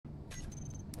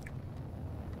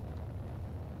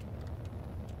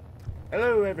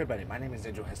Hello everybody, my name is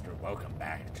Angel Hester. Welcome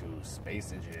back to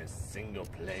Space Engineers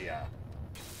Singleplayer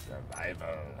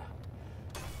Survival.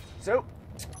 So,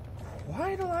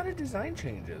 quite a lot of design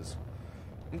changes.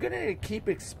 I'm gonna keep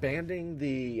expanding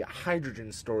the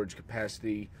hydrogen storage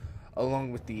capacity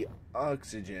along with the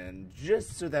oxygen,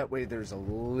 just so that way there's a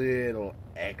little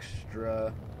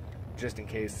extra, just in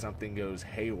case something goes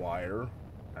haywire.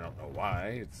 I don't know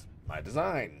why, it's my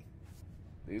design.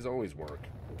 These always work.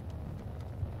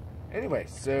 Anyway,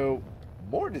 so,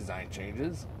 more design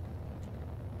changes.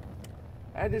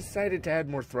 I decided to add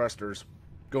more thrusters,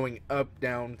 going up,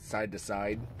 down, side to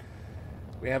side.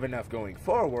 We have enough going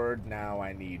forward, now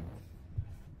I need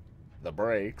the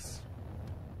brakes.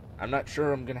 I'm not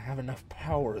sure I'm going to have enough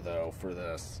power, though, for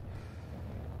this.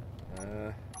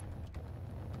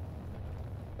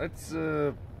 Let's,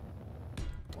 1,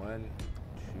 2,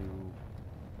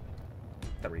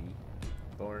 3,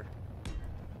 4,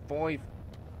 5,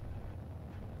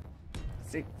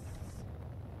 6,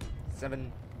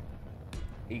 7,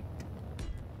 8,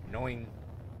 9,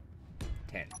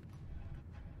 10.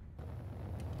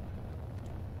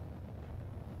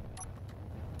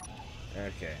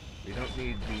 Okay, we don't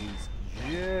need these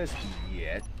just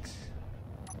yet.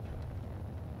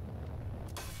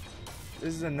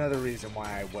 This is another reason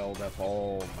why I weld up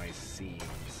all my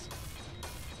seams,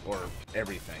 or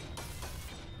everything,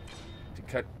 to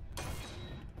cut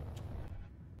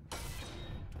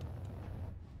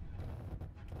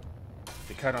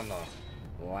on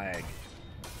the lag,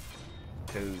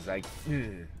 because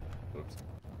oops,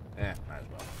 might as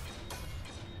well.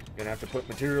 Gonna have to put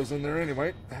materials in there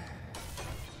anyway.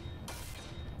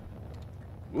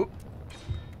 Whoop,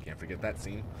 can't forget that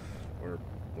seam, or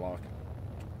block.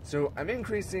 So I'm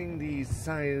increasing the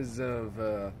size of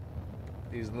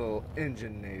these little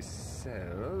engine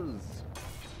nacelles.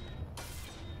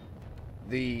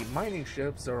 The mining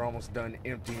ships are almost done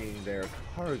emptying their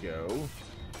cargo.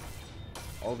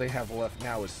 All they have left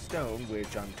now is stone,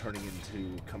 which I'm turning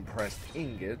into compressed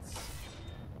ingots,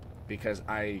 because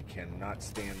I cannot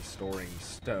stand storing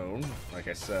stone, like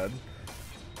I said.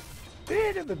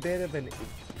 Bit of an,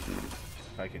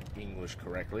 if I can English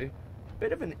correctly,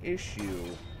 bit of an issue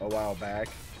a while back,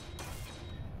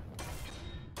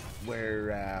 where,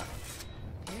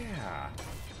 yeah,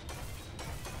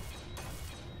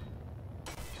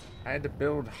 I had to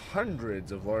build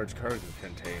hundreds of large cargo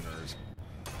containers.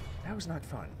 That was not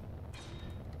fun.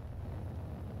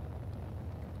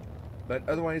 But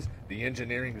otherwise, the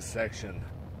engineering section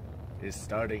is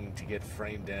starting to get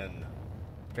framed in.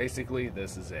 Basically,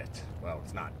 this is it. Well,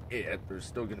 it's not it. There's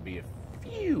still going to be a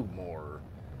few more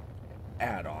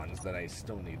add-ons that I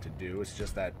still need to do. It's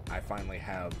just that I finally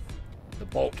have the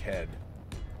bulkhead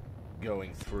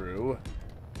going through.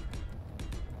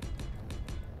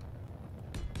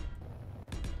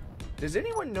 Does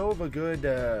anyone know of a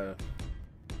good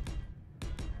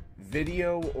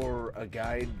video or a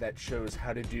guide that shows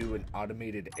how to do an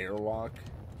automated airlock?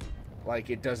 Like,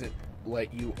 it doesn't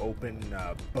let you open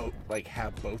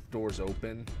have both doors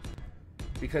open,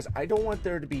 because I don't want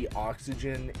there to be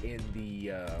oxygen in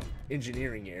the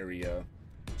engineering area,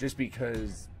 just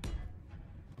because,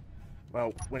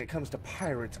 well, when it comes to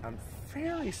pirates, I'm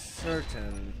fairly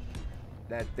certain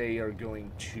that they are going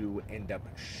to end up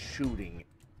shooting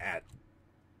at,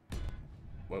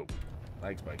 whoa,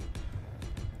 lag spike.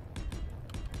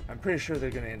 I'm pretty sure they're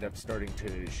going to end up starting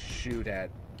to shoot at,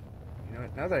 you know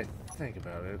what, now that I think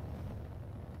about it,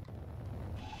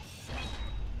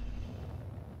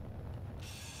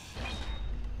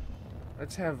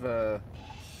 let's have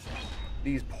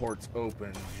these ports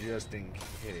open just in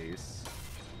case.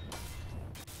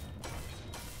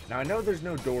 Now I know there's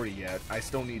no door yet. I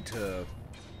still need to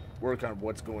work on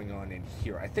what's going on in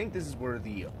here. I think this is where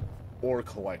the ore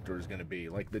collector is going to be,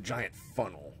 like the giant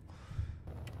funnel.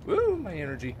 Woo, my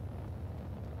energy.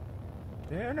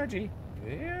 Energy.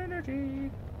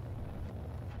 Energy.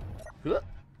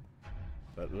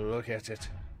 But look at it.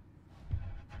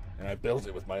 And I built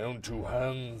it with my own 2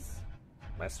 hands.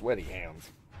 My sweaty hands.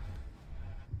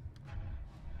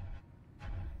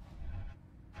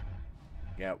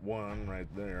 Got one right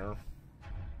there.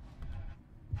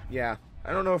 Yeah,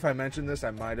 I don't know if I mentioned this, I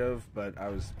might have, but I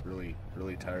was really,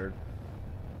 really tired.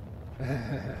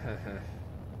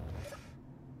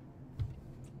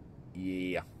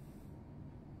 Yeah.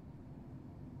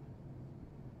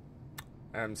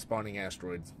 I'm spawning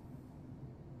asteroids.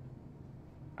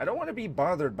 I don't want to be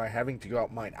bothered by having to go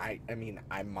out mine. I mean,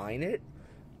 I mine it,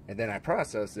 and then I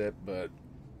process it, but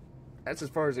that's as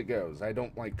far as it goes. I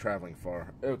don't like traveling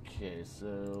far. Okay,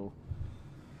 so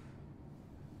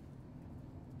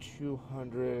 2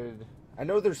 200. I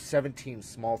know there's 17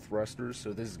 small thrusters,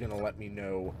 so this is going to let me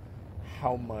know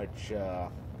how much,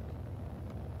 how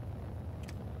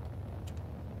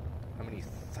many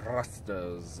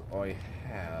thrusters I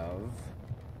have.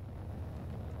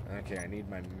 Okay, I need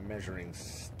my measuring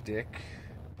stick.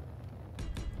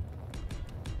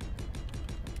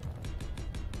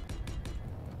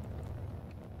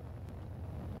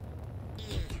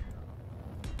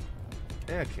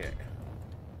 Okay.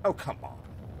 Oh, come on.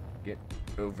 Get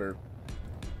over.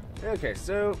 Okay,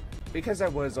 so, because I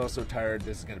was also tired,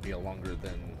 this is going to be a longer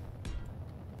than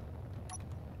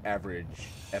average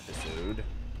episode.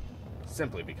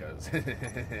 Simply because.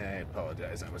 I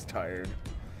apologize, I was tired.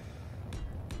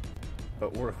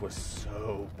 But work was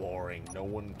so boring. No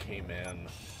one came in.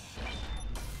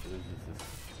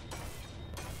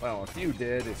 Well, a few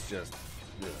did, it's just...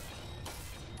 Ugh.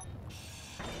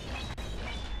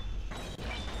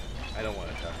 I don't want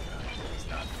to talk about it. It's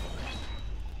not fun.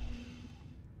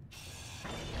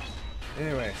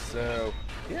 Anyway, so,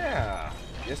 yeah.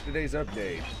 Yesterday's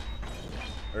update.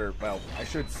 Or, well, I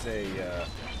should say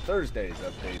Thursday's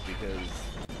update because,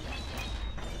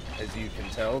 as you can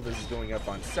tell, this is going up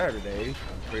on Saturday.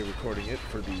 I'm pre-recording it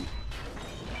for the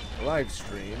live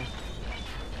stream.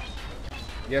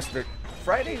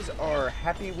 Fridays are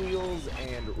Happy Wheels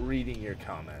and reading your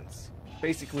comments.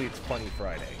 Basically, it's Funny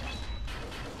Friday.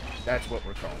 That's what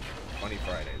we're calling it. Funny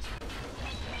Fridays.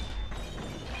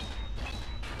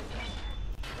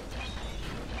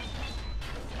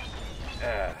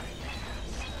 So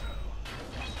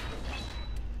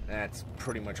that's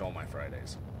pretty much all my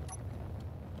Fridays.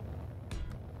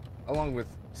 Along with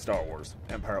Star Wars,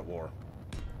 Empire at War.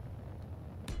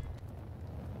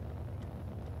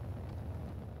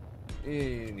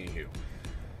 Anywho.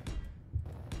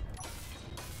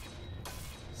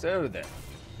 So then,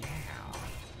 yeah.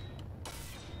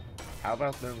 How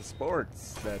about them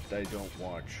sports that I don't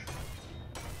watch?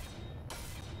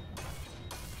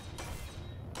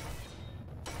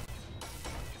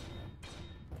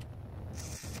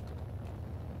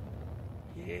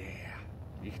 Yeah,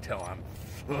 you can tell I'm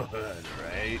fun,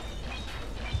 right?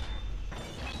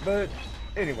 But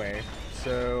anyway,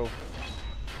 so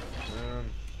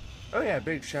oh yeah,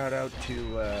 big shout out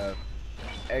to I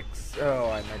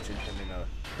mentioned him in a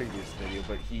previous video,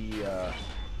 but he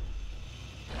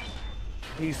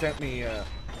sent me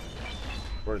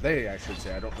or they, I should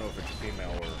say, I don't know if it's a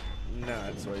female or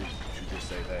not, so I should just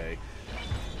say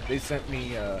they sent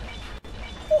me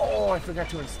oh, I forgot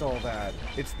to install that.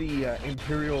 It's the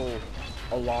Imperial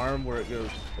alarm where it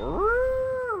goes.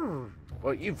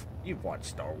 Well, you've watched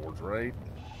Star Wars, right?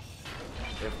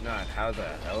 If not, how the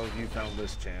hell have you found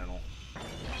this channel?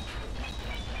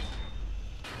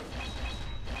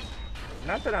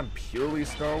 Not that I'm purely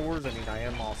Star Wars. I mean, I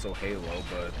am also Halo,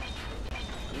 but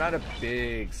I'm not a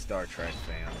big Star Trek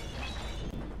fan.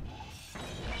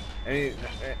 I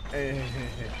mean,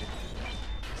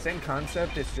 same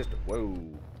concept. It's just whoa.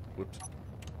 Whoops.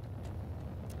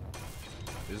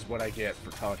 This is what I get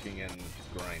for talking and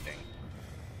grinding.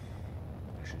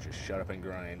 I should just shut up and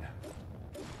grind.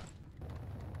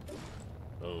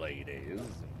 Ladies.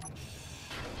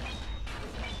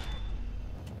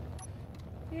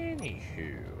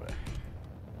 Anywho.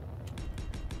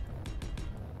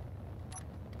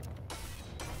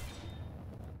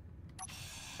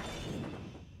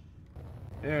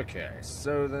 Okay,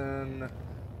 so then...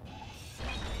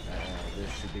 this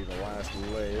should be the last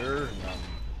layer, and I'm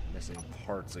missing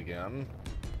parts again.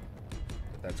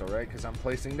 But that's alright, because I'm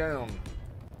placing down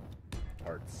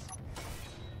parts.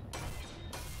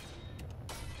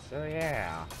 So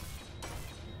yeah.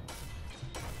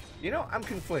 You know, I'm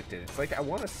conflicted. It's like I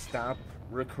want to stop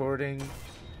recording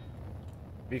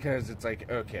because it's like,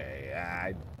 okay,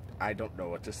 I don't know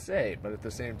what to say, but at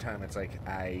the same time it's like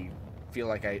I feel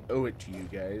like I owe it to you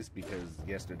guys because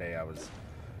yesterday I was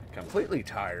completely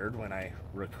tired when I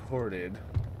recorded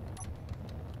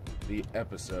the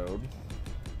episode.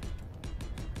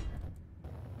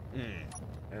 I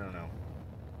don't know.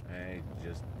 I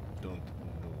just don't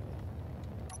know.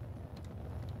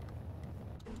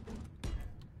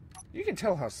 You can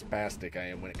tell how spastic I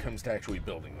am when it comes to actually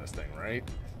building this thing, right?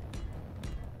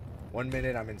 One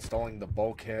minute I'm installing the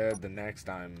bulkhead, the next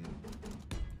I'm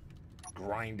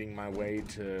grinding my way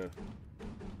to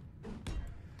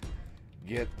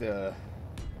get the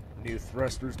new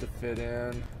thrusters to fit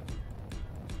in.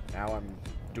 Now I'm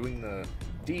doing the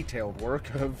detailed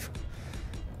work of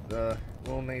the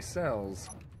little nacelles.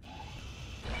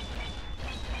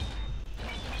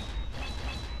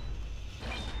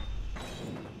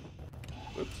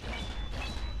 Whoops.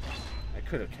 I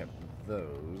could have kept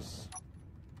those.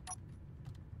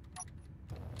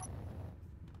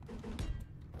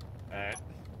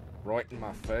 Right in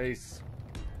my face.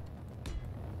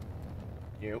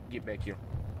 You, get back here.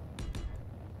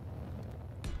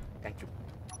 Thank you.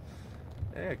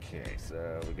 Okay,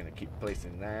 so we're gonna keep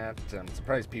placing that. I'm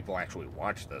surprised people actually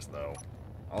watch this, though.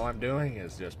 All I'm doing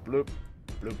is just bloop,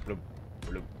 bloop, bloop,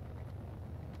 bloop.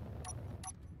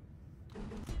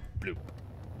 Bloop.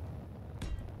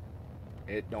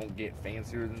 It don't get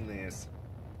fancier than this.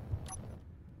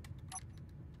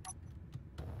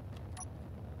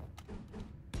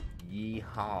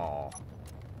 Yeehaw.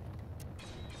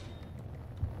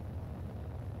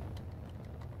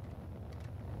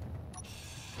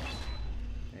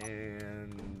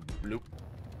 And bloop.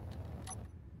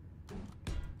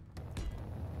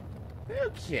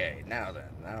 Okay, now then,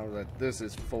 now that this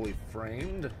is fully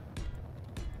framed.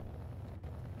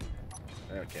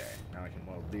 Okay, now I can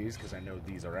weld these because I know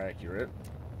these are accurate.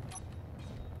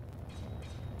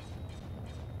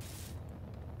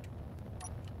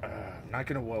 I'm not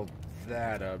going to weld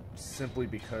that up simply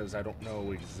because I don't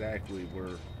know exactly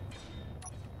where...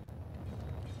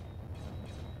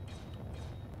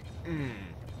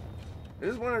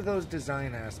 This is one of those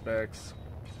design aspects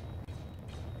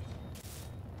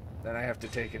that I have to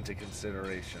take into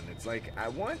consideration. It's like, I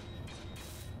want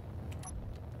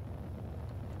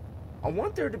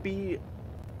there to be...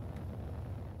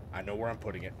 I know where I'm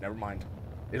putting it. Never mind.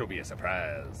 It'll be a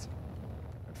surprise.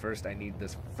 At first, I need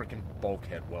this freaking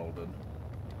bulkhead welded.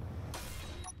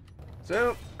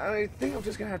 So, I think I'm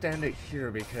just gonna have to end it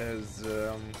here because,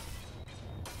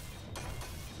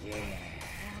 yeah.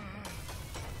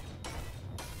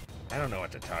 I don't know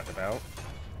what to talk about.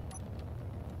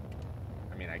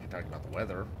 I mean, I can talk about the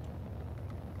weather.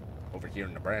 Over here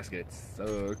in Nebraska, it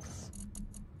sucks.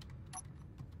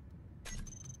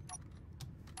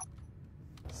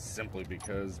 Simply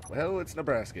because, well, it's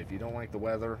Nebraska. If you don't like the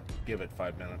weather, give it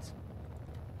 5 minutes.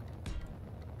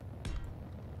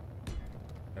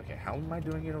 Okay, how am I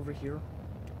doing it over here?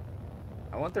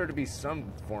 I want there to be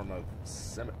some form of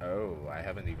oh, I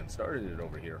haven't even started it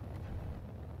over here.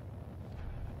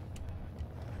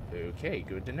 Okay,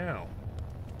 good to know.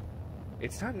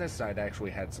 It's time this side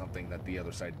actually had something that the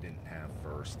other side didn't have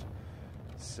first.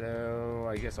 So,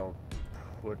 I guess I'll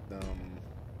put them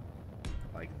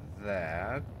like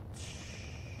that.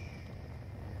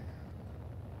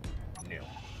 No.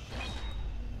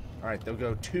 Alright, they'll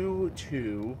go 2,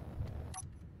 2.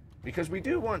 Because we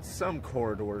do want some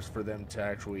corridors for them to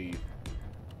actually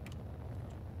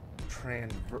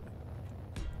transverse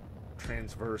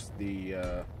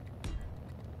the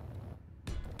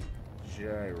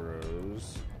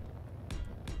gyros.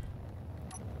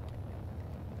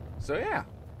 So yeah,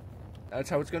 that's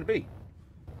how it's going to be.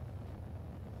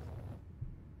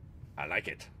 I like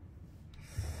it.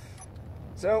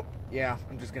 So yeah,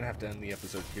 I'm just gonna have to end the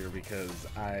episode here because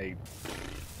I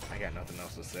got nothing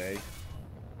else to say.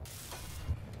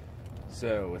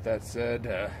 So with that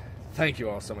said, thank you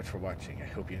all so much for watching. I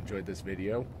hope you enjoyed this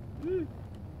video.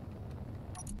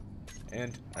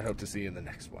 And I hope to see you in the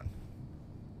next one.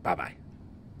 Bye-bye.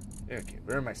 Okay,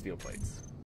 where are my steel plates?